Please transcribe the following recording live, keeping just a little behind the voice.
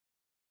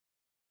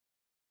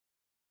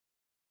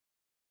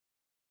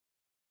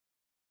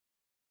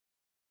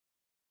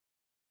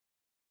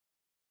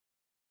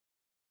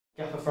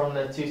Gaffer, from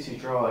the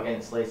 2-2 draw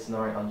against Leyton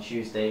Orient on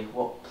Tuesday,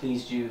 what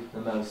pleased you the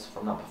most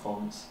from that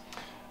performance?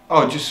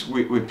 Oh, just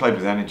we played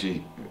with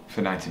energy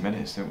for 90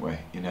 minutes, didn't we?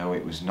 You know,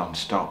 it was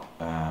non-stop.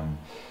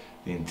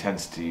 The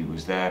intensity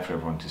was there for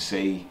everyone to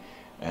see.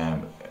 A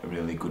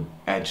really good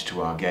edge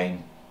to our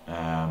game.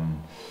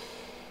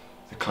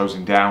 The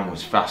closing down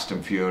was fast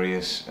and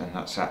furious, and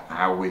that's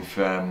how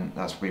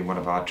that's been one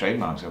of our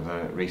trademarks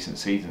over recent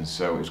seasons.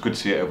 So it was good to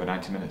see it over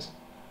 90 minutes.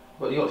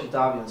 But the Yorkshire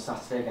derby on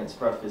Saturday against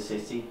Bradford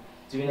City,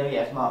 do we know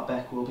yet if Mark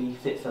Beck will be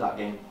fit for that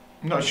game?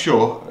 Not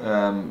sure,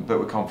 but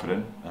we're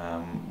confident.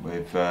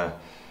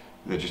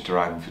 They're just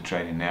arriving for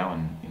training now,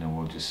 and you know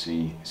we'll just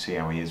see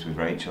how he is with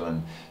Rachel,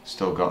 and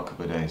still got a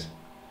couple of days.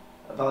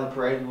 Valley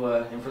Parade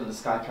were in front of the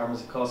Sky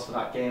cameras, of course, for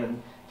that game,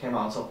 and came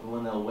out on top of a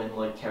 1-0 win.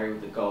 Lloyd Kerry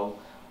with the goal.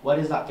 Where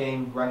does that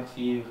game rank for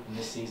you in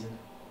this season?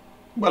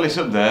 Well, it's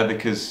up there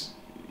because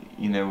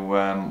you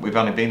know we've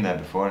only been there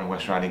before in the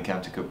West Riding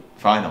County Cup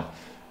final,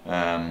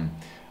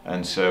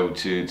 and so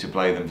to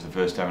play them for the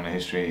first time in our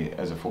history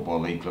as a football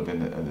league club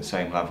at the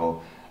same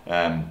level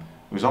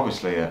was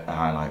obviously a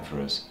highlight for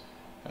us.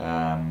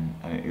 And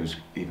it was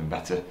even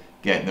better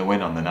getting the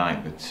win on the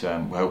night, but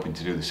we're hoping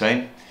to do the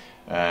same.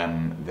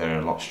 They're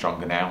a lot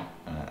stronger now.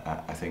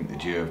 I think the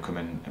duo have come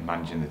in and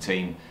managing the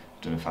team,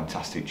 done a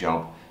fantastic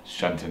job,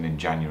 strengthened in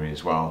January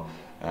as well,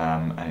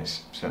 and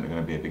it's certainly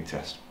going to be a big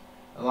test.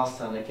 The last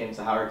time they came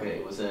to Harrogate,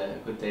 it was a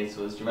good day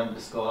to us. Do you remember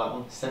the score that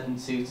one?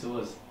 7-2 to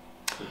us.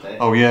 Good day.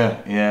 Oh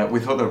yeah. We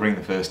thought they'd bring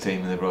the first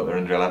team and they brought their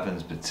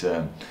under-11s, but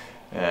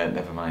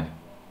never mind.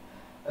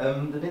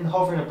 They've been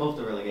hovering above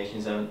the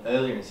relegation zone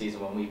earlier in the season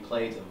when we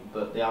played them,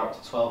 but they are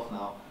up to 12th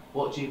now.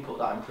 What do you put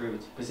that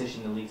improved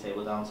position in the league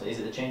table down to? Is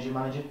it the change in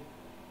manager?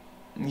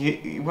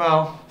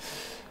 Well,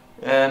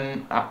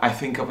 I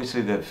think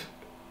obviously they've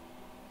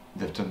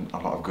done a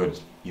lot of good,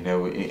 you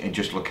know, in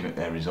just looking at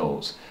their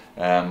results.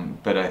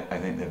 But I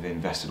think they've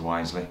invested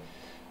wisely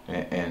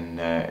in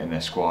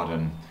their squad,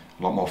 and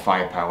a lot more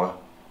firepower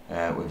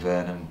with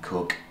Vernon,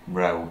 Cook,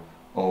 Rowe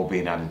all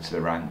being added to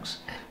the ranks.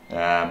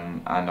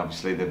 And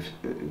obviously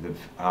they've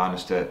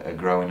harnessed a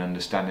growing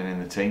understanding in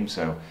the team,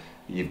 so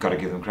you've got to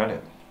give them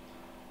credit.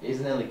 It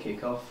is an early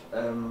kick-off.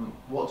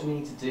 What do we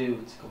need to do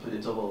to complete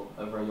the double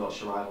over our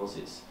Yorkshire rivals?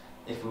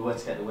 If we were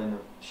to get the win, I'm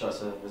sure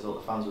it's a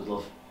result the fans would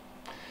love.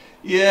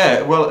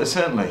 Yeah, well,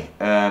 certainly.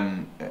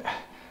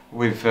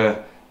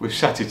 We've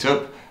set it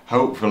up,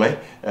 hopefully,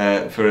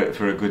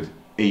 for a good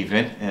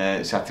evening,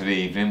 Saturday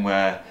evening,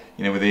 where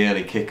you know with the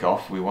early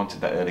kick-off, we wanted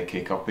that early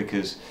kick-off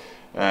because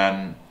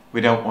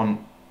we don't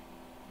want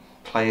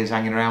players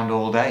hanging around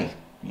all day,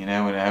 you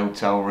know, in a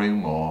hotel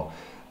room or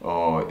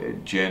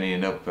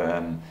journeying up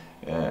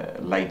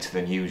later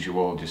than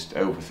usual, just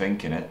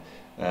overthinking it.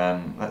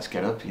 Let's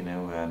get up, you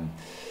know.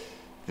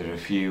 There are a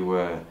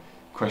few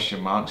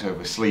question marks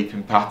over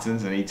sleeping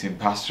patterns and eating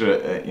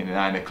pasta at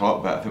 9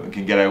 o'clock, but I think we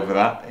can get over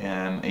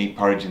that. Eat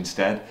porridge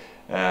instead,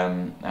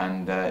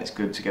 and it's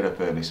good to get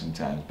up early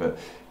sometimes. But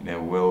you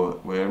know,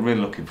 we're really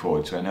looking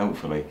forward to it, and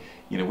hopefully,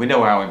 you know, we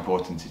know how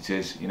important it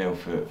is. You know,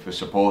 for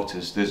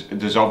supporters,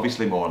 there's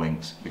obviously more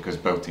links because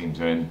both teams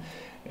are in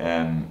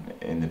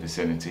the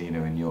vicinity. You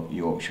know, in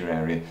Yorkshire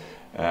area.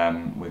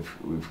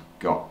 We've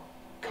got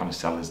Connor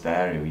Sellers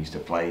there, who used to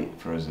play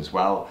for us as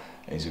well.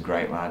 He's a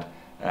great lad,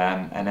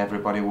 and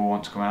everybody will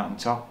want to come out on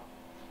top.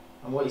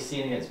 And what you're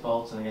seeing against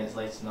Bolton, against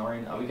Leyton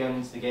Orient, are we going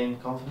into the game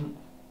confident?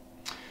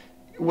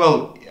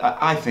 Well,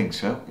 I think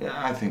so. Yeah,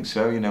 I think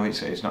so. You know,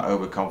 it's not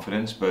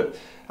overconfidence, but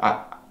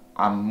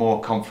I'm more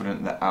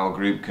confident that our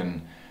group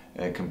can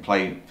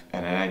play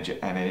an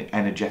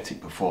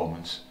energetic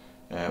performance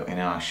in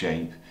our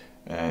shape.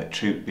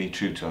 Be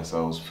true to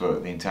ourselves for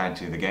the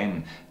entirety of the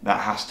game.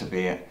 That has to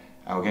be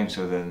our game,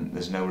 so then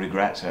there's no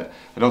regrets. I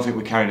don't think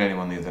we carried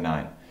anyone the other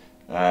night,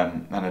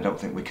 and I don't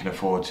think we can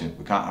afford to.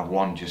 We can't have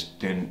one just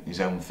doing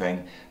his own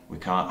thing. We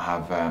can't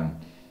have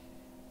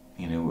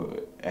you know,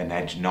 an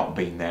edge not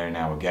being there in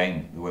our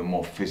game. We're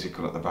more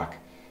physical at the back.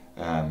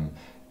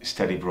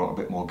 Steady brought a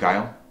bit more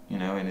guile, you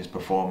know, in his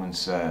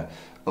performance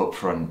up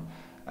front,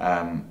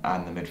 and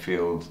the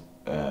midfield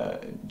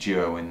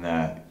duo in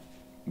there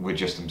were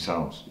just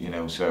themselves, you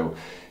know. So,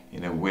 you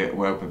know, we're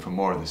hoping for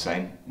more of the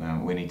same.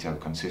 We need to have a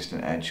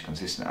consistent edge,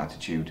 consistent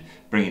attitude,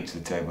 bring it to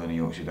the table in a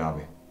Yorkshire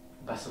derby.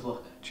 Best of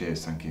luck.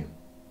 Cheers, thank you.